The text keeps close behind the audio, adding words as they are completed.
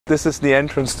This is the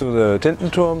entrance to the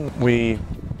Tintenturm. We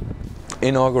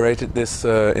inaugurated this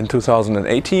in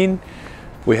 2018.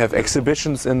 We have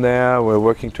exhibitions in there. We're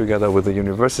working together with the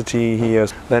university here.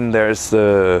 Then there's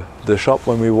the shop.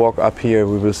 When we walk up here,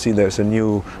 we will see there's a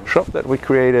new shop that we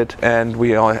created. And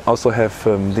we also have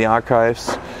the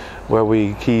archives, where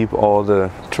we keep all the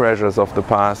treasures of the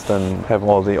past and have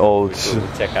all the old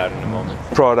check out in a moment.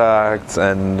 Products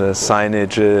and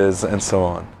signages and so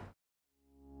on.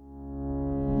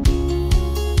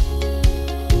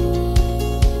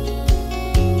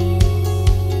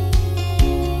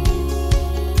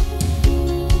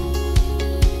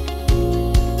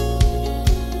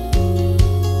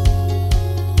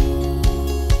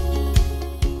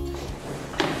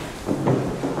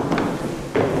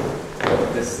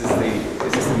 Is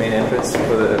this the main entrance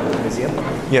for the museum?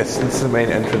 Yes, it's the main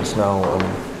entrance now.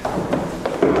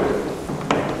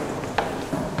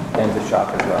 And the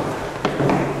shop as well.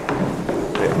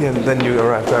 Yeah, and then you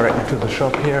arrive directly to the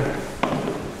shop here.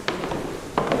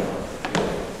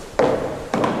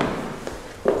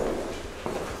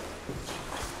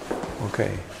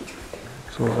 Okay,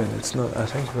 so then it's not. I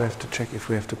think we have to check if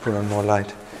we have to put on more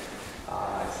light.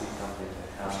 I see something.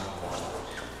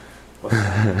 What do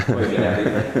you have?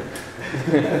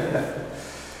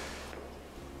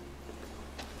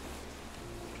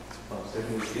 Well,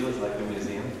 certainly feels like a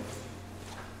museum.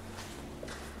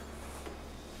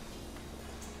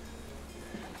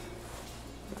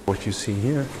 What you see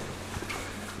here.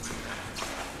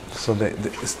 So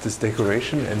it's this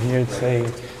decoration, and here it's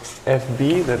saying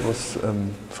FB. That was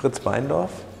Fritz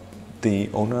Beindorf, the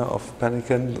owner of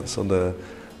Pelikan, so the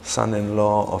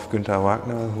son-in-law of Günther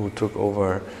Wagner, who took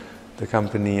over the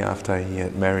company after he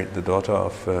had married the daughter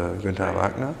of Günther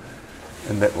Wagner,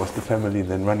 and that was the family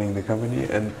then running the company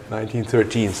in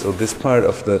 1913. So this part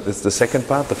of it's the second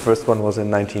part. The first one was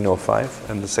in 1905,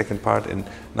 and the second part in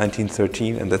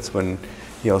 1913, and that's when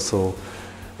he also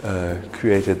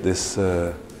created this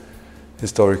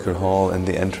historical hall and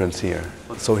the entrance here.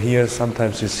 So here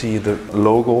sometimes you see the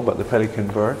logo, but the pelican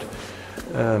bird,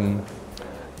 and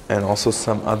also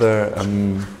some other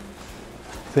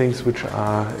things which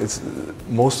are,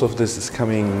 most of this is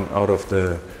coming out of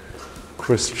the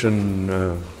Christian,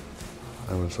 I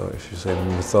don't know if you say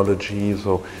mythology,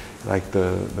 so like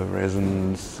the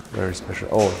resins, very special.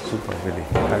 Oh, super, Willy.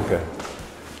 Danke.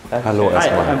 Hallo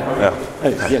erstmal.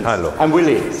 Hello. I'm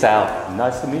Willy. Sal.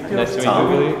 Nice to meet you. Nice to meet you,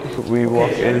 Willy. We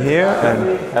walk in here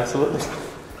and... Absolutely.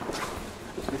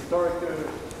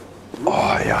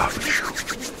 Oh, yeah.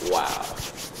 Wow.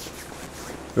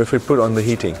 If we put on the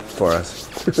heating for us.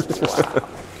 Wow.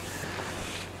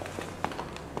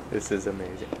 This is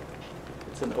amazing.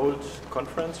 It's an old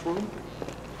conference room,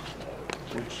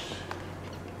 which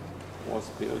was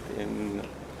built in...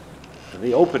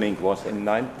 The opening was in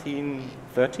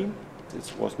 1913.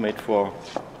 This was made for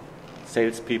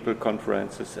salespeople,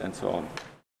 conferences, and so on.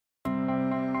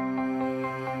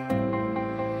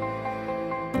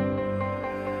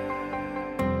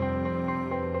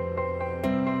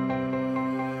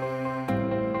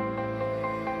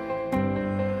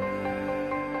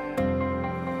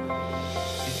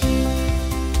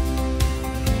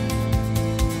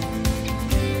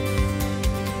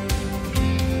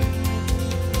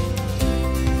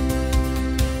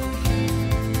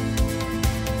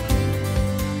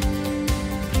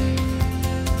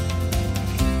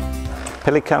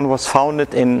 Pelikan was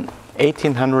founded in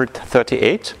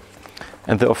 1838,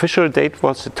 and the official date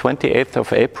was the 28th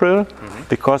of April,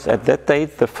 because at that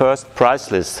date the first price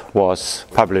list was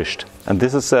published. And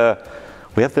this is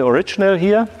we have the original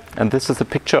here, and this is a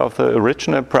picture of the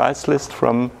original price list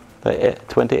from the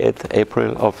 28th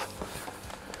April of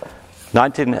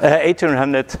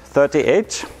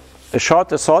 1838. A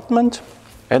short assortment,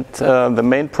 and the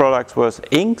main product was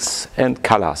inks and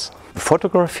colors.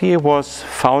 Photography was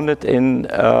founded in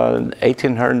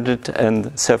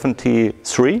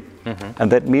 1873,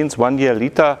 and that means 1 year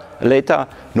later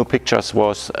no pictures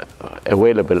was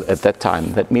available at that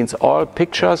time. That means all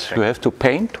pictures you have to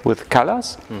paint with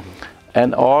colors,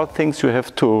 and all things you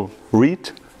have to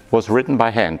read was written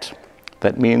by hand.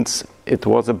 That means it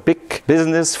was a big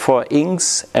business for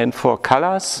inks and for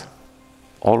colors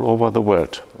all over the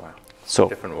world. Wow.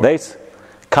 So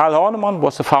Karl Hornemann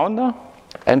was the founder,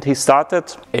 and he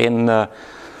started in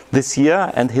this year,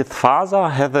 and his father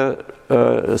had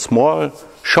a small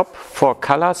shop for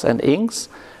colors and inks,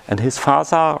 and his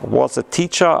father was a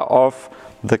teacher of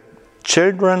the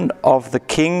children of the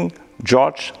King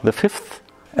George V.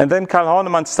 And then Karl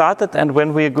Hornemann started, and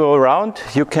when we go around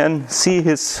you can see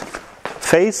his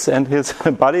face and his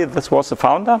body. This was the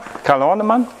founder, Karl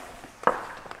Hornemann.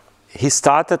 he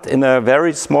started in a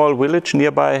very small village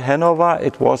nearby Hannover.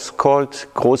 It was called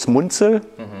Großmunzel,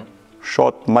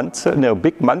 short Munzel, no,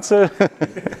 big Munzel,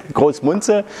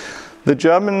 Großmunzel, the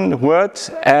German word.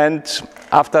 And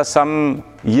after some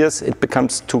years it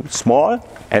becomes too small,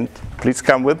 and please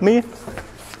come with me.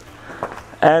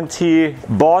 And he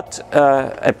bought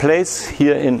a place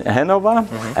here in Hannover,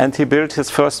 and he built his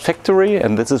first factory,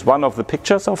 and this is one of the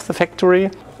pictures of the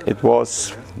factory. It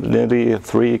was nearly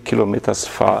 3 kilometers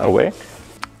far away.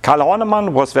 Karl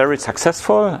Hornemann was very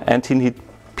successful, and he needed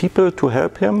people to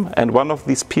help him, and one of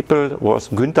these people was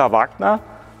Günther Wagner,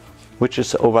 which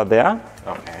is over there.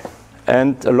 Okay.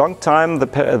 And a long time the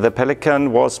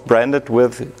Pelikan was branded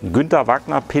with Günther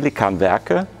Wagner Pelikan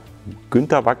Werke,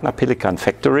 Günther Wagner Pelikan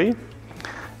Factory.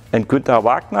 And Günther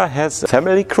Wagner has a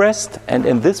family crest, and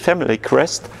in this family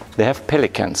crest they have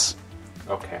pelicans.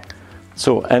 Okay.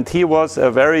 So, and he was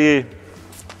a very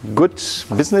good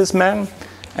businessman,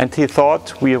 and he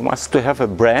thought we must to have a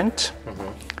brand.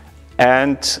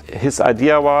 And his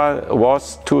idea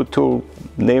was to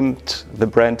name the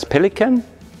brand Pelikan,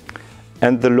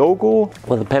 and the logo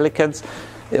for the pelicans,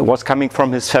 it was coming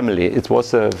from his family. It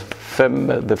was the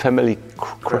family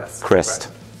crest.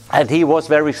 And he was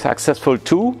very successful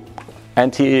too,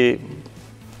 and he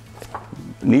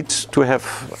needs to have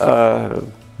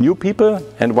new people,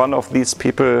 and one of these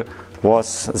people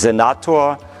was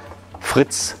Senator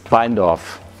Fritz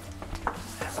Weindorf.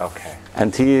 Okay.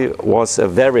 And he was a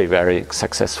very, very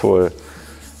successful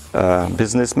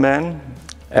businessman,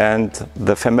 and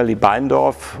the family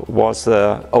Weindorf was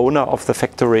the owner of the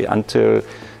factory until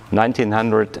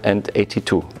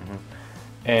 1982.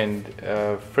 And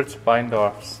Fritz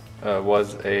Weindorf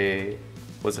was a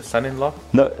son-in-law?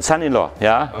 No, son-in-law,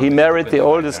 yeah. Okay. He married the Günther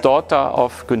oldest Wagner. daughter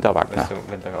of Günther Wagner. So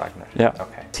Günther Wagner. Yeah.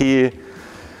 Okay. He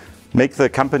made the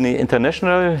company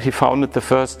international. He founded the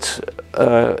first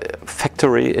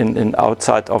factory in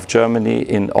outside of Germany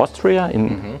in Austria,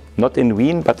 not in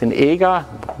Wien, but in Eger,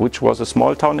 which was a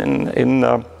small town in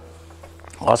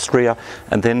Austria.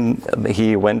 And then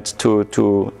he went to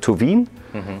Wien,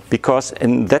 because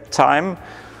in that time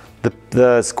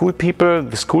the school people,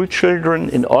 the school children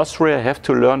in Austria have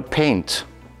to learn paint.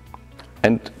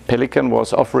 And Pelikan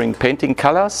was offering painting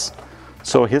colors.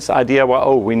 So his idea was,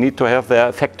 oh, we need to have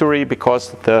their factory,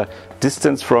 because the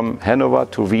distance from Hannover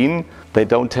to Wien, they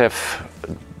don't have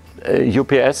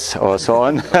UPS or so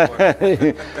on.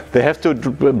 They have to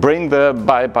bring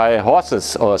by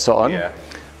horses or so on. Yeah.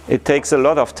 It takes a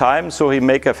lot of time, so he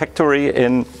make a factory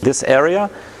in this area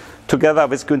together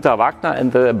with Günther Wagner,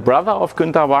 and the brother of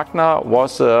Günther Wagner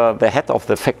was the head of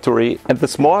the factory. And the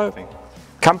small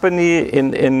company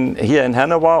here in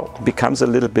Hannover becomes a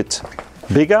little bit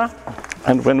bigger.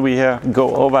 And when we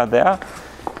go over there,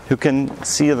 you can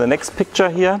see the next picture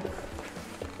here.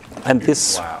 And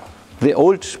this, Wow. the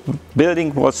old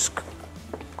building was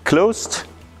closed,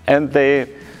 and they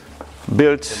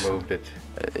built. They moved it.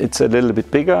 It's a little bit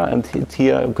bigger, and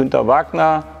here Günther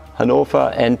Wagner,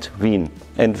 Hannover, and Wien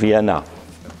and Vienna.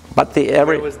 But the area.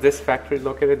 Where was this factory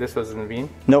located? This was in Wien?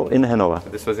 No, in Hannover.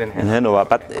 This was in In Hannover,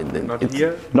 but Not it's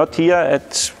here? not here,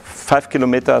 at 5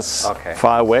 kilometers Okay.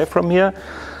 far away from here.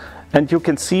 And you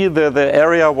can see the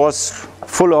area was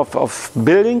full of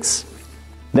buildings.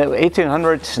 Now,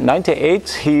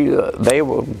 1898,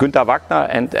 Günther Wagner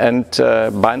and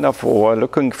Weindorf were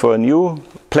looking for a new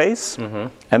place,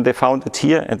 and they found it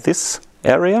here at this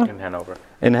area In Hannover.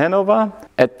 in Hannover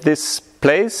at this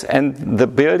place, and the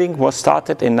building was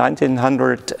started in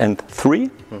 1903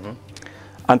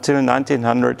 until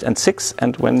 1906,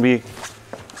 and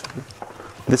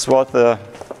this was the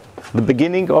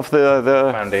beginning of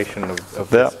the Foundation of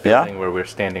The- this building where we're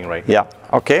standing right now. yeah,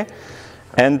 okay.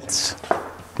 And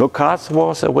no cars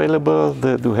was available.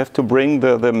 You have to bring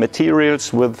the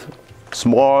materials with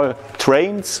small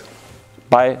trains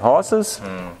by horses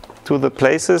to the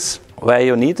places where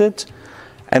you need it.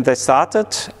 And they started,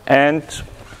 and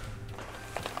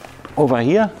over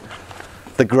here,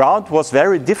 the ground was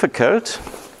very difficult,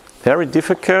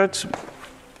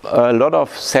 a lot of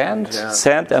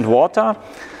sand and water.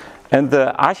 And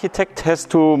the architect has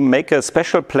to make a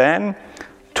special plan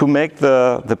to make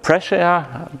the pressure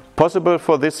possible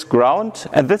for this ground.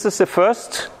 And this is the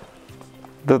first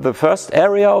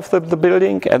area of the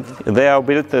building, and they are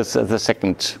built the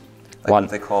second Like one.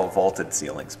 what they call vaulted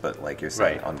ceilings, but like you're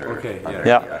saying, Right. under. Okay, yeah. under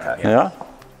Yeah, yeah. yeah.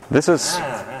 This is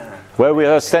where we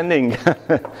are standing.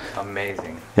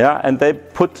 Amazing. Yeah, and they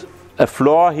put a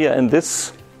floor here in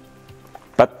this,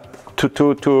 but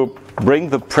to bring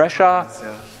the pressure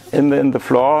in the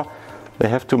floor, they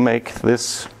have to make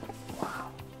this.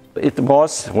 It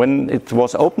was, when it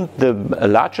was opened, the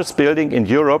largest building in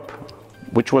Europe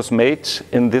which was made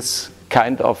in this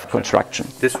kind of construction.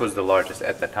 This was the largest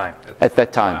at the time. At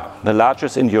that time, wow. The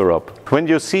largest in Europe. When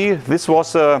you see, this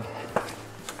was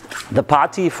the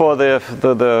party for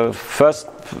the first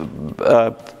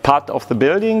part of the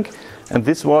building, and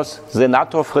this was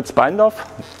Senator Fritz Beindorf,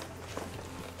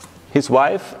 his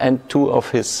wife, and 2 of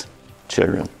his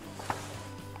children.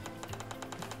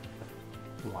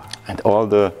 Wow. And all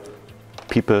the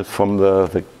people from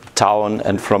the town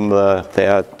and from they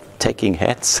are taking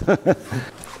hats.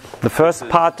 The first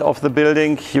part of the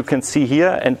building you can see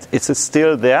here, and it is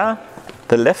still there.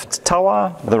 The left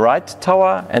tower, the right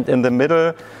tower, and in the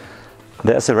middle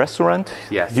there's a restaurant.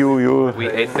 Yes, we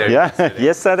ate there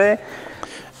yesterday.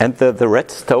 And the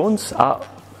red stones are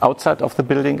outside of the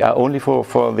building are only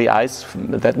for the ice.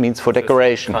 That means for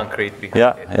decoration. Concrete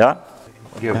behind it. Yeah.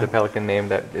 You have the Pelikan name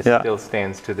that still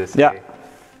stands to this day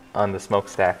on the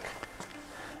smokestack.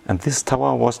 And this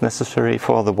tower was necessary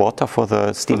for the water for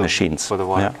the steam machines. For the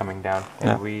water coming down.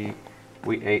 And we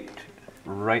ate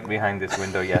right behind this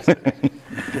window yesterday.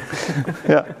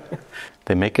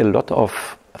 They make a lot of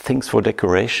things for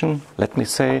decoration. Let me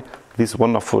say, this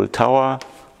wonderful tower,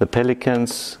 the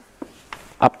pelicans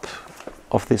up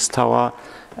of this tower,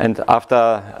 and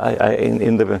after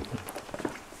in the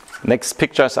next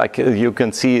pictures you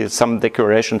can see some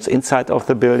decorations inside of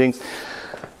the buildings.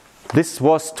 This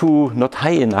was not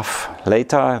high enough.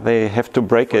 Later they have to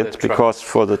break it because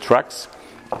for the trucks.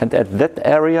 And at that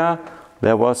area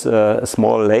there was a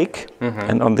small lake,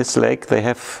 and on this lake they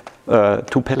have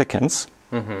 2 pelicans.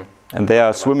 And they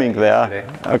are swimming there.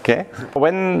 Okay.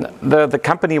 When the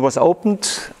company was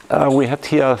opened, we had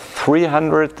here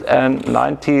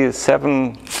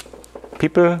 397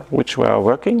 people which were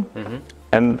working,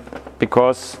 and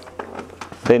because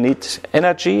they need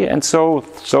energy, and so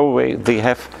they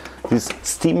have these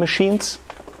steam machines.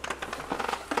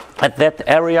 At that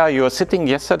area you are sitting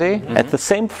yesterday, at the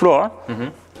same floor.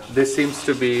 This seems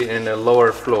to be in a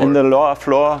lower floor. In the lower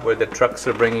floor, where the trucks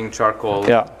are bringing charcoal.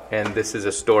 And this is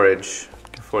a storage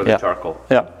for the charcoal.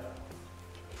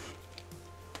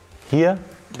 Here.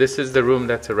 This is the room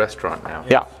that's a restaurant now.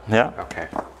 Okay.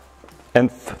 And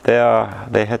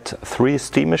they had 3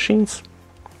 steam machines.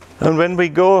 And when we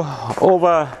go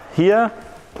over here,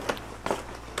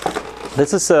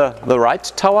 this is the right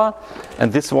tower,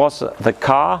 and this was the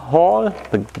car hall,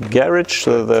 the garage,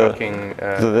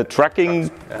 the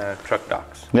trucking truck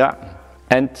docks.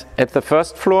 And at the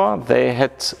first floor they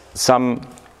had some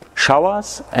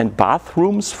showers and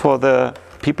bathrooms for the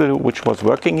people which was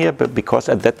working here, but because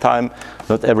at that time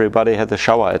not everybody had a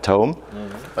shower at home.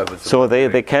 So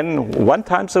they can 1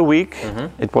 time a week.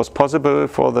 It was possible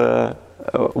for the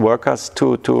workers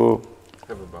to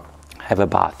have a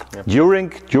bath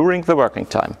during the working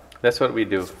time. That's what we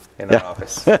do in our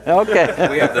office. Okay.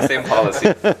 We have the same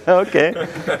policy. Okay.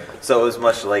 So it was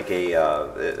much like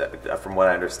from what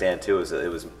I understand too,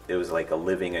 it was like a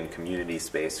living and community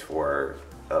space for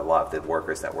a lot of the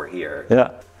workers that were here.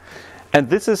 And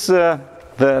this is the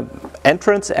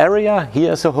entrance area.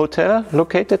 Here is a hotel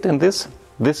located in this.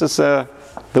 This is the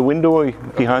window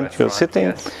behind you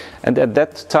sitting. And at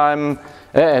that time,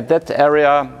 at that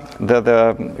area,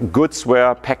 the goods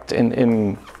were packed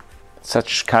in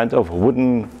such kind of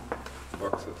wooden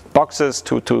boxes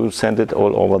to send it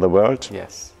all over the world.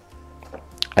 Yes.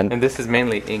 And this is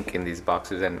mainly ink in these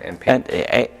boxes and paint.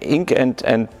 And ink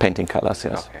and painting colors,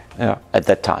 yes. Okay. At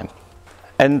that time.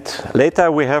 And later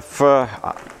we have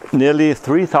nearly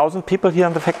 3,000 people here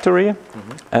in the factory,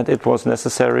 and it was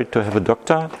necessary to have a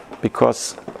doctor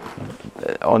because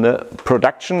on the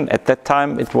production at that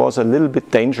time it was a little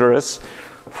bit dangerous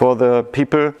for the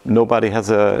people. Nobody has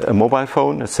a mobile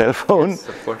phone, a cell phone. Yes,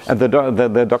 of course. And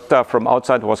the doctor from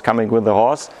outside was coming with a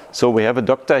horse. So we have a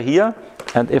doctor here,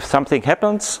 and if something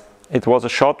happens, it was a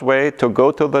short way to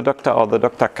go to the doctor, or the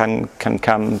doctor can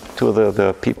come to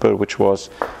the people which was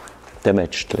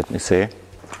damaged, let me say.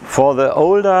 For the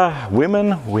older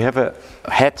women, we had a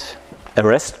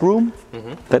rest room.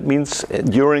 That means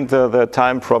during the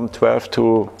time from 12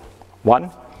 to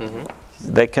 1,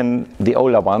 the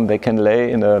older one, they can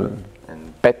lay in a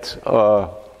bed,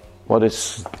 what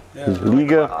is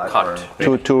legal,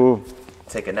 to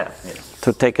take a nap.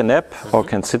 To take a nap, or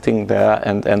can sitting there,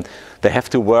 and they have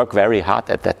to work very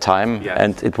hard at that time,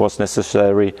 and it was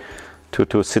necessary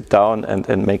to sit down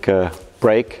and make a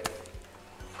break.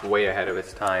 Way ahead of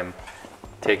its time,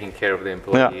 taking care of the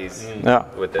employees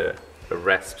with the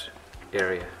rest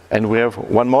area. And we have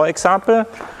one more example.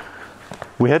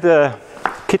 We had a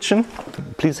kitchen.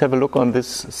 Please have a look on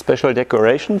this special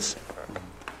decorations.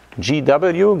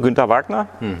 GW, Günther Wagner.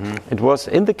 It was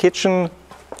in the kitchen,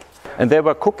 and they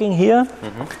were cooking here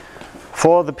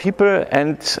for the people,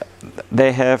 and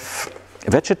they have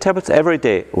vegetables every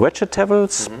day.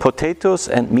 Vegetables, potatoes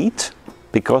and meat,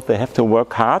 because they have to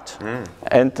work hard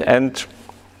and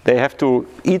they have to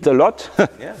eat a lot,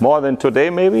 more than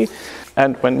today maybe.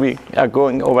 And when we are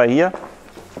going over here,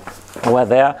 over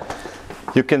there,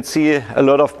 you can see a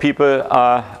lot of people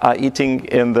are eating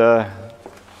in the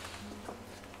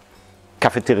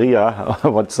cafeteria,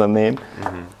 what's the name?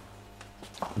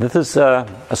 This is a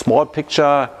small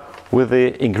picture with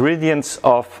the ingredients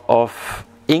of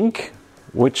ink,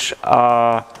 which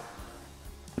are,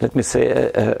 let me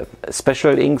say,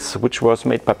 special inks which was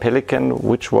made by Pelikan,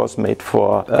 which was made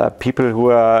for people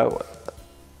who are,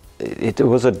 it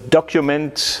was a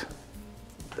document.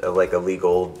 Like a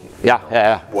legal,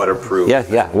 waterproof.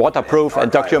 Waterproof and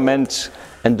document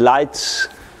and light.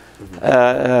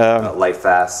 Light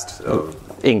fast.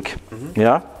 Ink,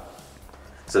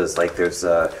 So it's like there's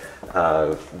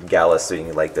gallus,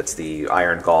 like that's the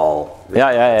iron gall.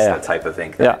 That's that type of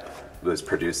ink that was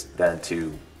produced then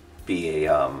to be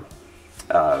a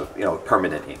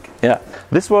permanent ink. Yeah,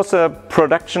 this was a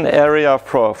production area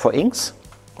for inks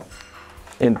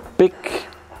in big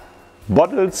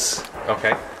bottles.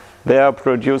 Okay. They are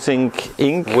producing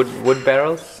ink. Wood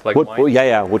barrels, like wood,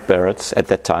 wine? Wood barrels at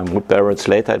that time. Wood barrels.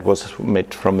 Later it was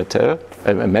made from metal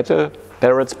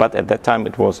barrels, but at that time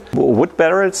it was wood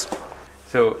barrels.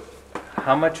 So,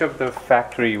 how much of the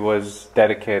factory was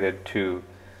dedicated to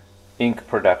ink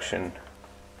production?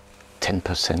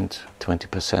 10%,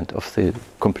 20% of the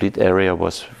complete area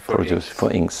was produced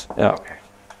for inks. Yeah. Okay.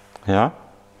 Yeah.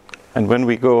 And when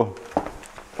we go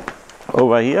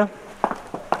over here,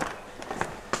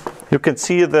 you can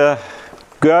see the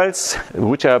girls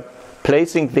which are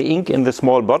placing the ink in the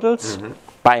small bottles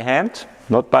by hand,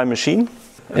 not by machine.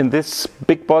 In this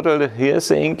big bottle, here's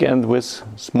the ink, and with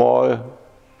small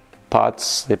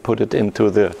parts they put it into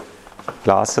the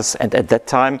glasses. And at that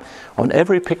time, on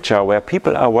every picture where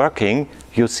people are working,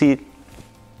 you see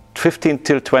 15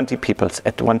 till 20 people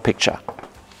at one picture.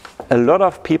 A lot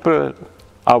of people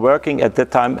are working at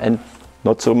that time, and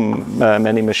not so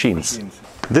many machines.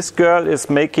 This girl is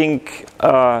making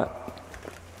the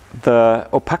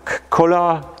opaque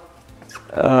color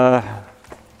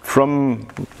from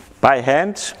by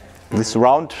hand, these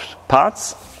round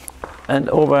parts. And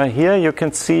over here you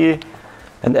can see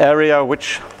an area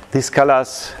which these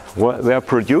colors were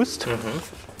produced.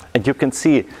 And you can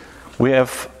see we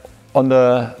have on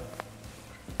the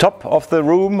top of the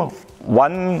room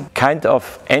one kind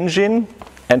of engine,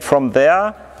 and from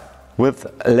there with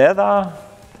leather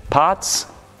parts,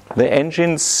 the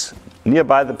engines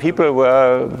nearby the people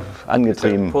were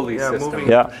angetrieben. Pulley system.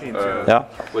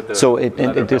 So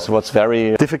it was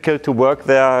very difficult to work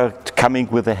there, coming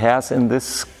with the hairs in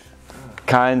this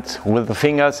kind, with the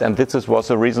fingers, and this was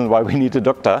the reason why we need a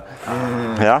doctor.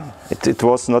 It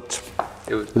was not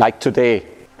like today.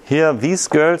 Here these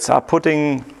girls are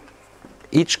putting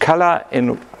each color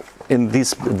in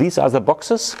these are the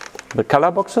boxes, the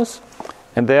color boxes.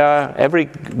 And there, every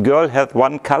girl had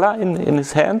one color in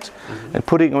his hand, and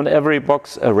putting on every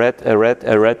box a red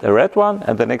one,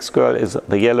 and the next girl is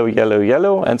the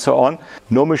yellow, and so on.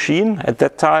 No machine at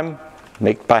that time,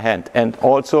 made by hand, and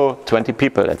also 20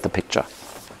 people at the picture.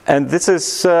 And this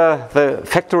is the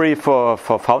factory for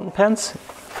fountain pens.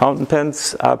 Fountain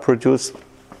pens are produced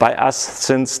by us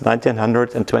since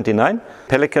 1929.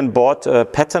 Pelikan bought a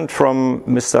patent from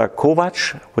Mr.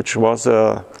 Kovac, which was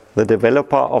the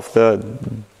developer of the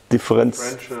different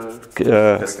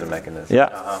piston mechanism.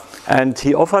 And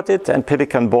he offered it, and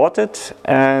Pelikan bought it,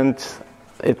 and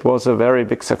it was a very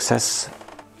big success.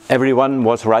 Everyone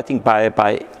was writing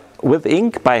with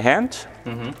ink by hand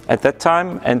at that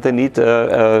time, and they need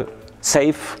a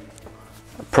safe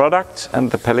product,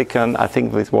 and the Pelikan, I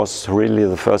think this was really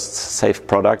the first safe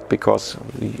product, because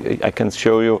I can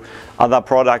show you other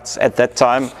products at that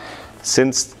time.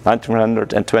 Since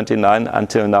 1929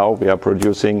 until now, we are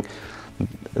producing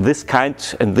this kind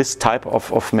and this type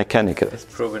of mechanical. It's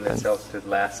proven itself to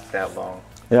last that long.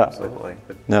 Yeah, absolutely.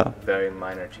 With very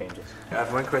minor changes. I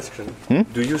have one question.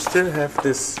 Do you still have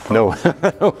this? No.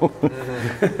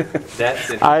 That's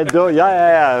it. I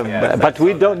don't. But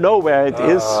we don't know where it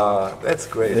is. That's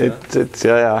great.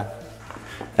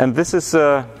 And this is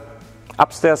a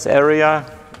upstairs area,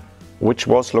 which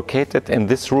was located in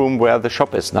this room where the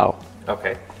shop is now.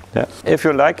 Okay. Yeah. If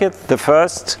you like it, the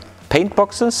first paint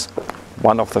boxes,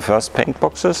 one of the first paint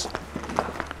boxes.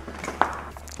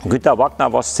 Günter Wagner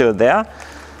was still there,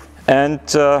 and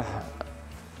that's the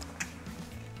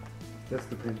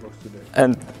paint box today.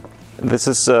 And this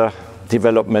is a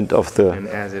development of the. And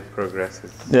as it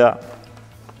progresses. Yeah.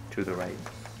 To the right.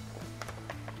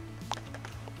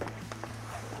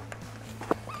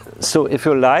 So if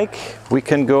you like, we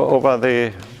can go over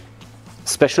the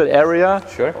special area.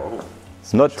 Sure.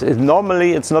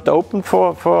 Normally it's not open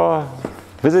for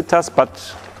visitors,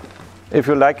 but if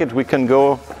you like it, we can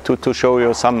go to show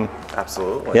you some.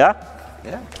 Absolutely. Yeah?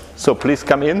 Yeah. So please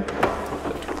come in.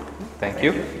 Thank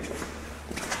you.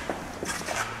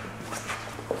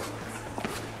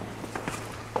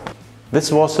 This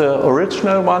was the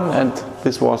original one, and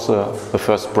this was the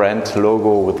first brand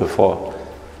logo with the 4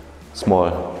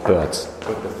 small birds.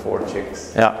 With the 4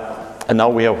 chicks. Yeah, and now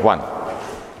we have one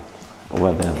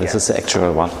over there. This is the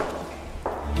actual one.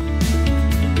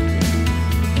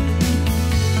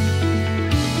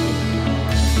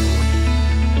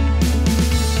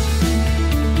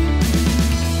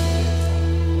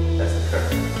 That's the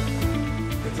current.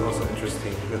 It's also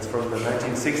interesting. It's from the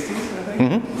 1960s, I think.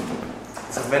 Mm-hmm.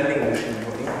 It's a vending machine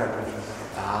for ink cartridges.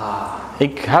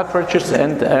 Ink cartridges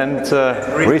and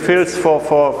refills for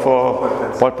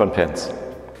ballpoint pens.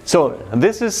 So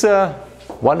this is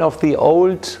one of the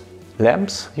old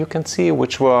lamps you can see,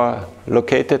 which were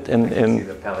located in See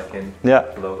the Pelikan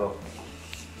logo.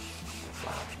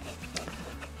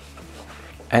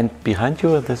 And behind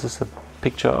you, this is a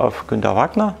picture of Günter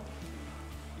Wagner.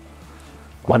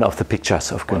 One of the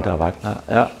pictures of Günter Wagner.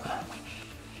 Yeah.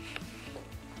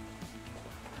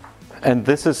 And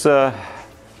this is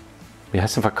wie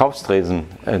heißt ein Verkaufstresen?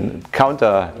 A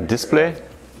counter display,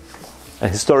 a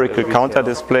historical counter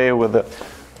display with a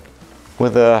Oh,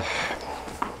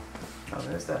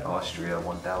 there's that Austria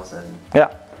 1000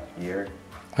 year.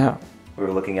 Yeah. We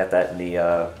were looking at that in the.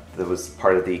 That was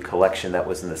part of the collection that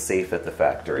was in the safe at the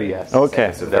factory. Yes. Okay.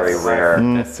 It's a very rare.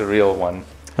 That's the real one.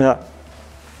 Yeah.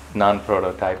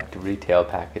 Non-prototype to retail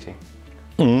packaging.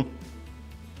 Mm-hmm.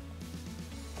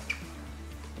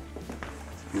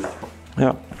 Beautiful.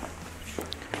 Yeah.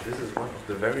 This is one of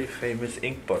the very famous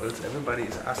ink bottles. Everybody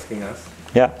is asking us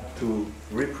to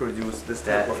reproduce this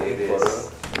type of ink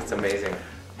bottle. It's amazing.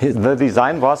 The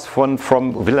design was from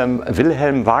Wilhelm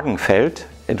Wagenfeld.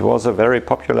 It was a very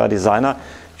popular designer.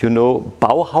 You know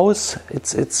Bauhaus?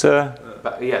 It's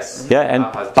yes. Yeah, and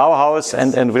Bauhaus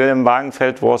and Wilhelm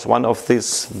Wagenfeld was one of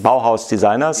these Bauhaus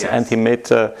designers, and he made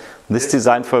this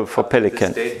design for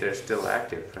Pelikan. They're still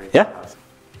active, right? Yeah.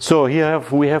 So here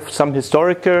we have some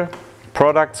historical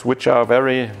products which are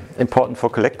very important for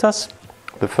collectors.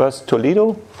 The first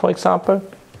Toledo, for example.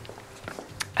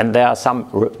 And there are some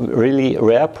really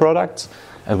rare products,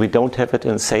 and we don't have it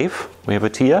in safe. We have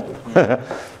it here.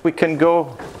 We can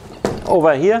go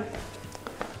over here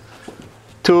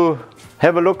to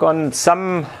have a look on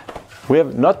some. We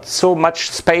have not so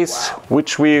much space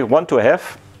which we want to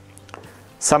have.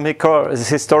 Some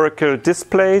historical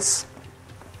displays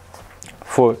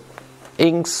for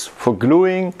inks, for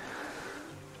gluing.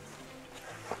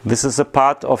 This is a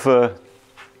part of a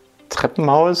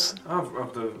Treppenhaus.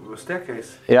 Of the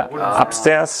staircase. Yeah,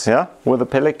 upstairs, with a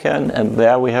Pelikan, and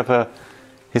there we have a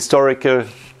historical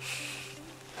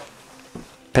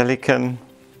Pelikan.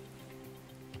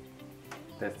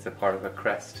 That's a part of a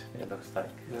crest, it looks like.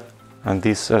 Yeah. And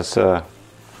this is a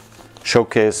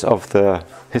showcase of the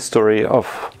history of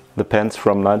the pens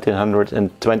from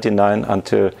 1929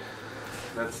 until.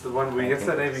 That's the one we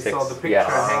yesterday saw the picture Yes.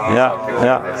 hanging.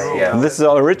 Yeah. This is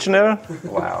the original.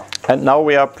 Wow. And now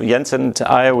Jens and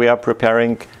I, we are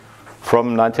preparing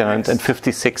from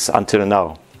 1956 until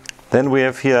now. Then we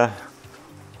have here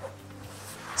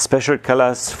special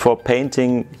colors for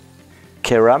painting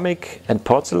ceramic and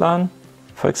porcelain,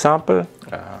 for example.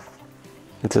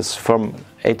 It is from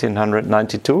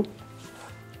 1892.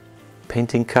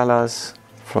 Painting colors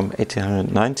from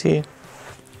 1890.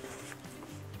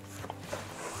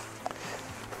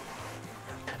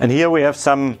 And here we have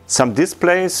some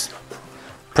displays,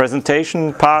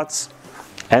 presentation parts,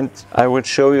 and I will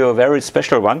show you a very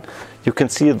special one. You can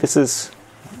see this is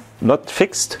not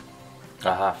fixed,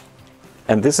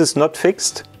 and this is not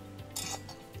fixed,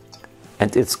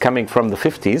 and it's coming from the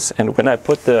 50s. And when I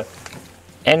put the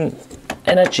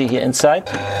energy here inside,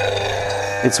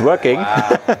 it's working.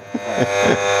 Wow.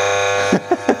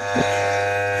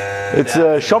 It's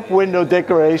a shop window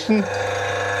decoration.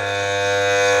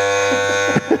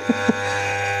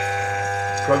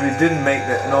 Probably didn't make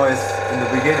that noise in the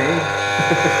beginning.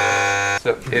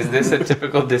 So is this a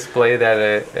typical display that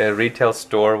a retail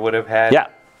store would have had?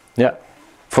 Yeah.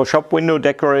 For shop window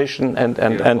decoration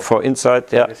and for inside,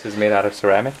 This is made out of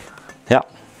ceramic? Yeah.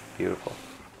 Beautiful.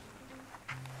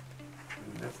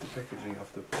 That's the packaging of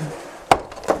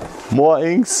the... More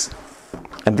inks.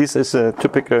 And this is a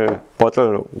typical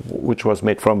bottle which was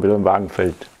made from Wilhelm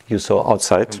Wagenfeld. You saw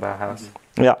outside. Bauhaus.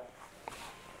 Yeah.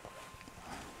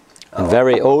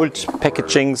 Very old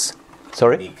packagings.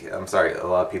 Sorry? I'm sorry, a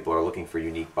lot of people are looking for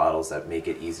unique bottles that make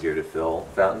it easier to fill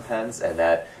fountain pens, and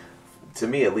that, to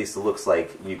me at least, it looks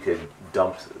like you could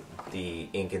dump the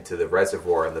ink into the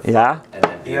reservoir in the front and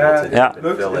then be able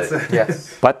to fill it.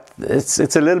 Yes. But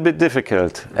it's a little bit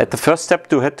difficult. At the first step,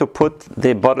 you had to put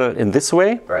the bottle in this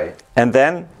way, right, and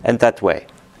that way.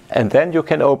 And then you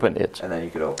can open it. And then you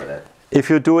could open it. If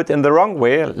you do it in the wrong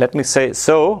way, let me say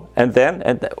so, and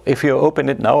if you open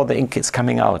it now, the ink is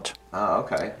coming out. Oh,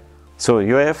 okay. So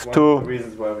you have One to. of the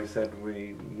reasons why we said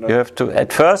You have to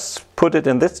at first put it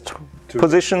in this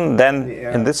position, then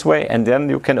in this way, and then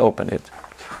you can open it.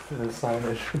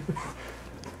 Signage.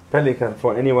 Pelikan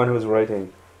for anyone who's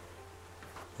writing.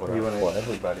 For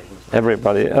everybody.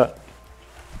 Everybody.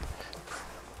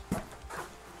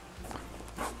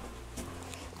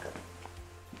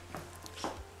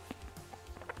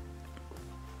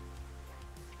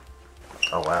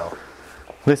 Oh, wow.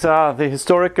 These are the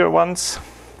historical ones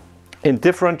in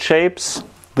different shapes.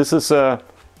 This is,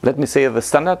 let me say, the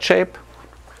standard shape.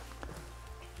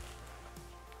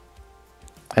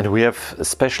 And we have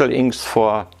special inks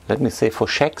for, let me say, for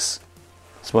checks.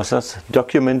 This was this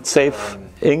document safe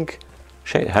ink.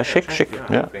 Check.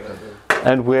 Yeah.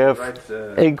 And we have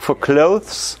ink for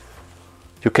clothes.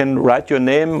 You can write your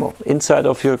name inside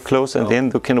of your clothes, and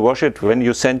then you can wash it when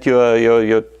you send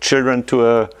your children to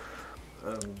a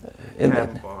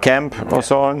camp or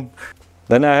so on.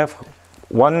 Then I have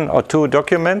 1 or 2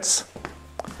 documents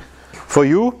for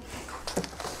you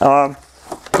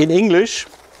in English.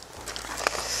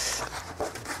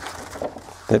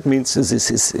 That means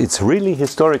it's really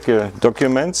historical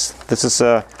documents. This is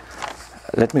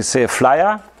let me say, a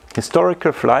flyer,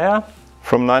 historical flyer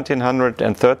from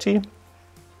 1930.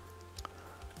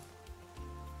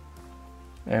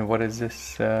 And what is this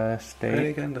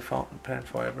state? Pelikan, the fountain pen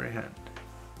for every hand.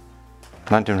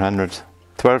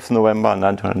 12th November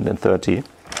 1930.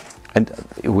 And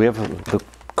we have the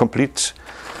complete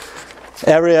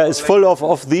area is full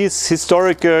of these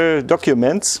historical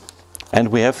documents. And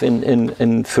we have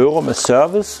in Forum a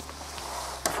service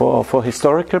for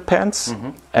historical pens.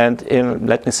 And in,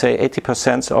 let me say,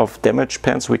 80% of damaged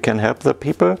pens we can help the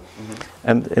people.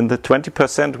 And in the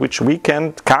 20% which we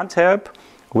can't help,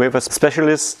 we have a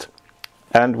specialist,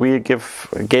 and we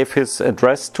gave his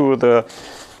address to the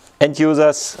end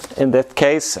users in that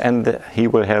case, and he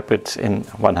will help it in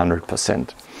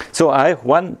 100%. So I have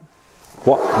one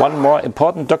more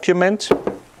important document,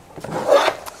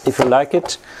 if you like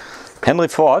it. Henry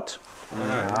Ford.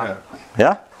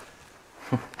 Yeah?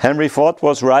 Henry Ford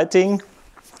was writing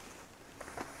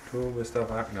To Mr.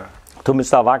 Wagner. to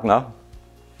Mr. Wagner,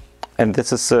 and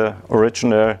this is the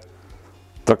original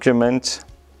document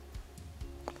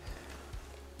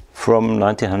from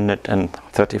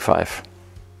 1935.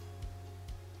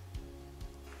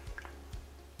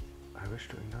 I wish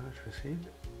to acknowledge receipt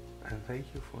and thank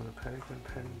you for the Pelikan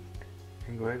pen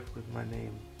engraved with my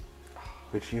name,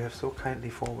 which you have so kindly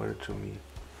forwarded to me.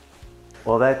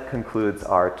 Well, that concludes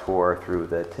our tour through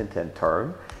the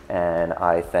Tintenturm, and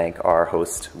I thank our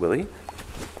host, Willy.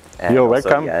 And You're also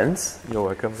welcome. Jens. You're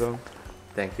welcome, though.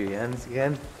 Thank you, Jens,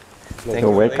 again.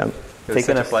 You're welcome.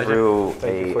 Taking us through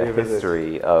Thank you for a your visit.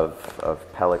 history of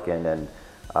Pelikan and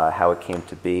how it came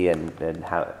to be and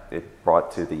how it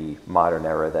brought to the modern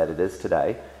era that it is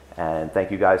today. And thank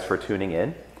you guys for tuning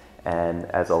in. And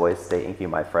as always, stay inky,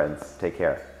 my friends. Take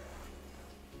care.